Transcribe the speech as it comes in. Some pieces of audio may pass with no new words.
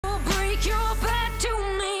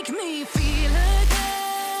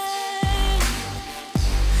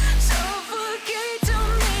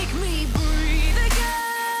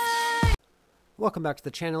Welcome back to the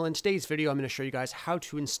channel. In today's video, I'm going to show you guys how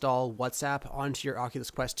to install WhatsApp onto your Oculus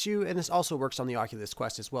Quest 2, and this also works on the Oculus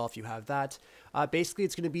Quest as well if you have that. Basically,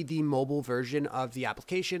 it's going to be the mobile version of the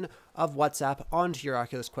application of WhatsApp onto your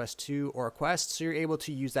Oculus Quest 2 or Quest, so you're able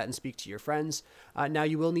to use that and speak to your friends. Now,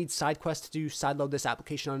 you will need SideQuest to sideload this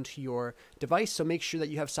application onto your device, so make sure that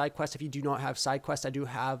you have SideQuest. If you do not have SideQuest, I do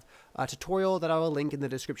have a tutorial that I will link in the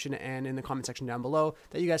description and in the comment section down below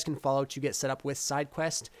that you guys can follow to get set up with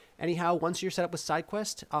SideQuest. Anyhow, once you're set up with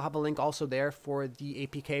SideQuest, I'll have a link also there for the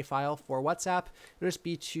APK file for WhatsApp. It'll just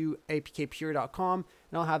be to apkpure.com,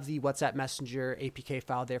 and I'll have the WhatsApp Messenger APK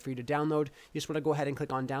file there for you to download. You just want to go ahead and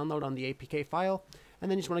click on download on the APK file, and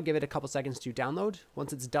then you just want to give it a couple seconds to download.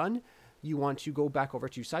 Once it's done, you want to go back over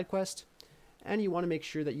to SideQuest, and you want to make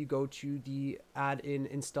sure that you go to the add-in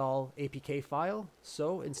install APK file.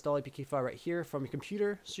 So install APK file right here from your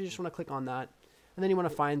computer. So you just want to click on that, and then you want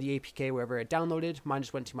to find the APK wherever it downloaded. Mine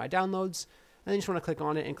just went to my downloads, and then you just want to click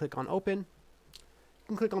on it and click on open. You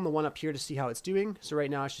can click on the one up here to see how it's doing. So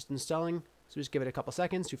right now it's just installing. So just give it a couple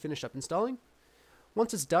seconds to finish up installing.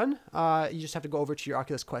 Once it's done, you just have to go over to your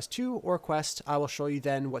Oculus Quest 2 or Quest. I will show you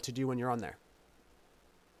then what to do when you're on there.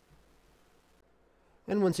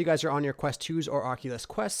 And once you guys are on your Quest 2s or Oculus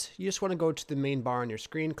Quests, you just want to go to the main bar on your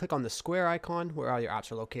screen, click on the square icon where all your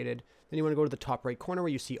apps are located. Then you want to go to the top right corner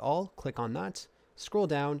where you see all, click on that, scroll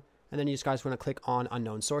down, and then you guys want to click on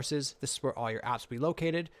unknown sources. This is where all your apps will be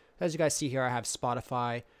located. As you guys see here, I have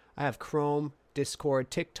Spotify, I have Chrome,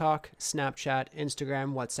 Discord, TikTok, Snapchat,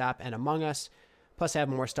 Instagram, WhatsApp, and Among Us. Plus, I have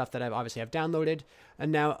more stuff that I've obviously downloaded.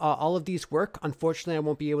 And now all of these work. Unfortunately, I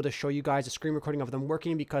won't be able to show you guys a screen recording of them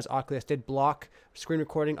working because Oculus did block screen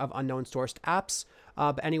recording of unknown sourced apps.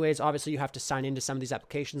 But anyways, obviously, you have to sign into some of these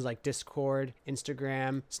applications like Discord,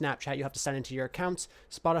 Instagram, Snapchat. You have to sign into your accounts.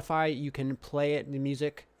 Spotify, you can play it, the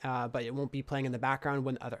music, but it won't be playing in the background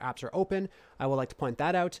when other apps are open. I would like to point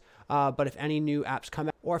that out. But if any new apps come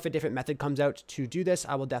out or if a different method comes out to do this,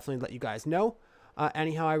 I will definitely let you guys know.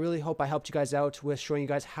 Anyhow, I really hope I helped you guys out with showing you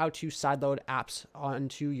guys how to sideload apps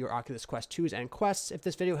onto your Oculus Quest 2s and Quests. If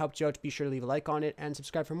this video helped you out, be sure to leave a like on it and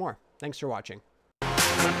subscribe for more. Thanks for watching.